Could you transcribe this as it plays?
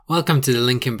Welcome to the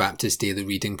Lincoln Baptist Daily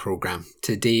Reading Programme.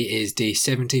 Today is day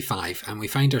 75 and we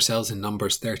find ourselves in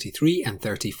Numbers 33 and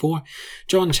 34,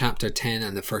 John chapter 10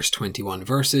 and the first 21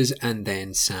 verses, and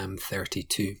then Psalm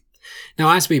 32.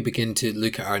 Now as we begin to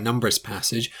look at our Numbers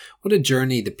passage, what a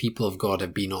journey the people of God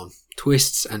have been on.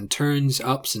 Twists and turns,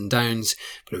 ups and downs,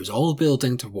 but it was all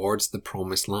building towards the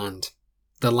promised land.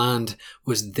 The land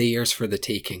was theirs for the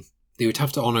taking. They would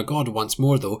have to honour God once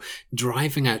more though,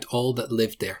 driving out all that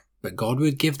lived there. But God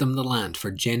would give them the land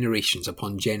for generations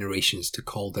upon generations to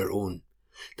call their own.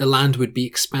 The land would be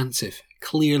expansive,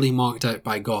 clearly marked out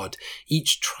by God.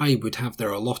 Each tribe would have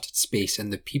their allotted space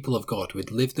and the people of God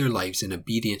would live their lives in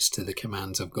obedience to the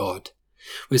commands of God.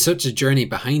 With such a journey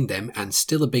behind them and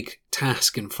still a big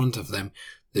task in front of them,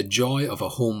 the joy of a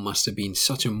home must have been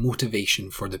such a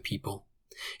motivation for the people.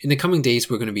 In the coming days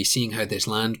we're going to be seeing how this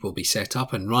land will be set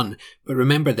up and run, but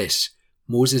remember this,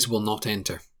 Moses will not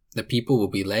enter. The people will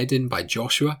be led in by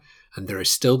Joshua, and there is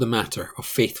still the matter of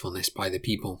faithfulness by the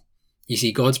people. You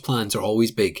see, God's plans are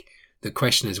always big. The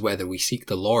question is whether we seek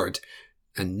the Lord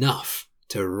enough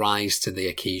to rise to the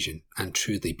occasion and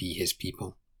truly be his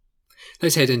people.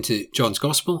 Let's head into John's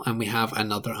Gospel, and we have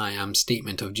another I am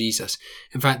statement of Jesus.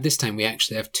 In fact, this time we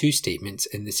actually have two statements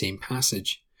in the same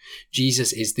passage.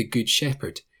 Jesus is the Good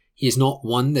Shepherd. He is not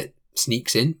one that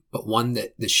sneaks in, but one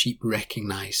that the sheep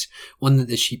recognize, one that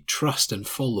the sheep trust and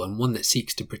follow, and one that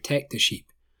seeks to protect the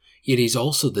sheep. Yet he's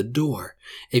also the door.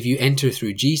 If you enter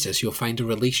through Jesus, you'll find a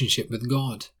relationship with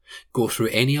God. Go through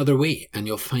any other way and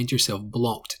you'll find yourself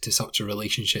blocked to such a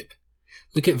relationship.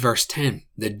 Look at verse 10.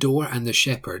 The door and the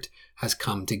shepherd has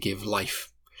come to give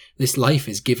life. This life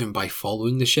is given by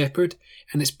following the shepherd,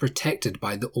 and it's protected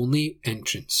by the only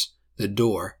entrance, the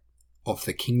door of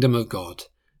the kingdom of God,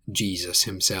 Jesus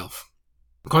himself.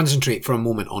 Concentrate for a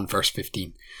moment on verse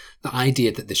 15. The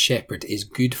idea that the shepherd is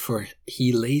good for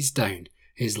he lays down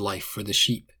his life for the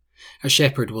sheep. A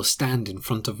shepherd will stand in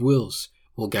front of wolves,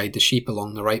 will guide the sheep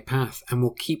along the right path, and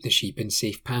will keep the sheep in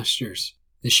safe pastures.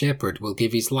 The shepherd will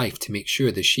give his life to make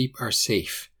sure the sheep are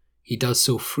safe. He does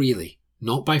so freely,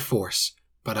 not by force,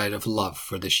 but out of love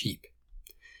for the sheep.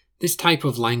 This type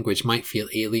of language might feel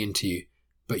alien to you,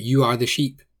 but you are the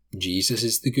sheep. Jesus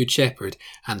is the Good Shepherd,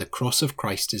 and the cross of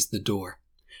Christ is the door.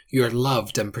 You are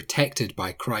loved and protected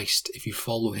by Christ if you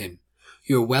follow him.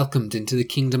 You are welcomed into the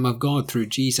kingdom of God through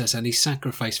Jesus and his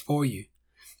sacrifice for you.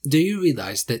 Do you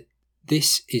realize that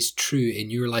this is true in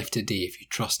your life today if you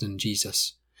trust in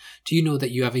Jesus? Do you know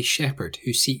that you have a shepherd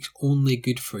who seeks only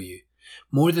good for you?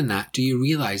 More than that, do you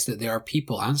realize that there are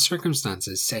people and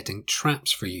circumstances setting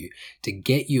traps for you to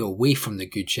get you away from the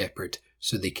Good Shepherd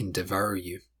so they can devour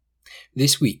you?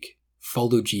 This week,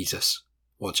 follow Jesus,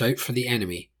 watch out for the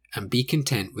enemy, and be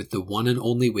content with the one and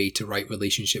only way to right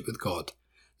relationship with God,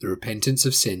 the repentance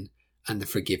of sin and the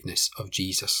forgiveness of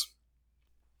Jesus.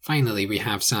 Finally, we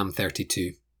have Psalm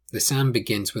 32. The psalm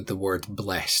begins with the word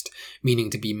blessed, meaning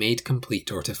to be made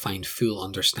complete or to find full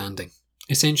understanding.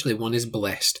 Essentially, one is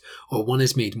blessed, or one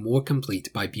is made more complete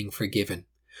by being forgiven.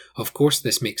 Of course,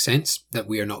 this makes sense, that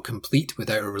we are not complete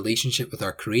without a relationship with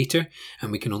our Creator,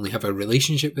 and we can only have a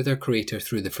relationship with our Creator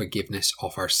through the forgiveness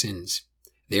of our sins.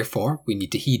 Therefore, we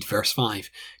need to heed verse 5,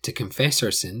 to confess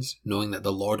our sins, knowing that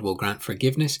the Lord will grant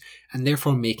forgiveness, and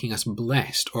therefore making us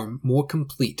blessed or more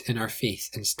complete in our faith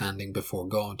in standing before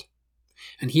God.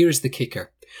 And here is the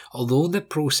kicker. Although the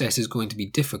process is going to be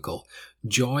difficult,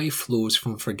 joy flows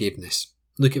from forgiveness.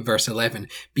 Look at verse 11.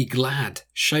 Be glad,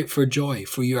 shout for joy,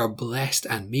 for you are blessed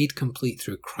and made complete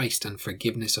through Christ and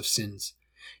forgiveness of sins.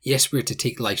 Yes, we're to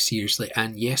take life seriously,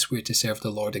 and yes, we're to serve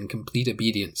the Lord in complete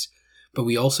obedience. But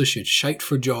we also should shout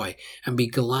for joy and be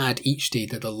glad each day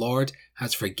that the Lord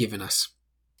has forgiven us.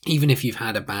 Even if you've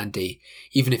had a bad day,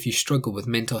 even if you struggle with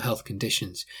mental health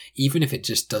conditions, even if it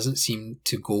just doesn't seem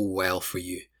to go well for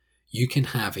you, you can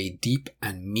have a deep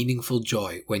and meaningful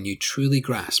joy when you truly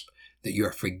grasp that you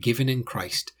are forgiven in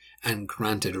Christ and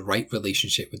granted a right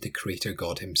relationship with the Creator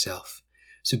God himself.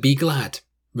 So be glad,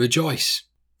 rejoice,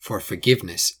 for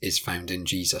forgiveness is found in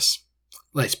Jesus.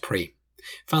 Let's pray.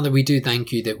 Father, we do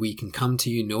thank you that we can come to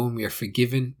you knowing we are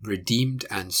forgiven, redeemed,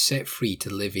 and set free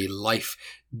to live a life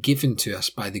given to us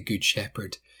by the Good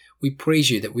Shepherd. We praise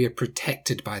you that we are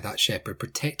protected by that Shepherd,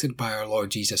 protected by our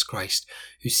Lord Jesus Christ,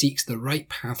 who seeks the right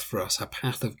path for us, a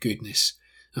path of goodness.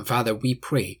 And Father, we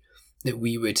pray that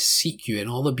we would seek you in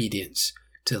all obedience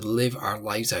to live our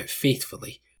lives out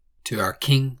faithfully to our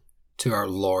King, to our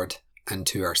Lord, and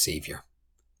to our Saviour.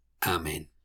 Amen.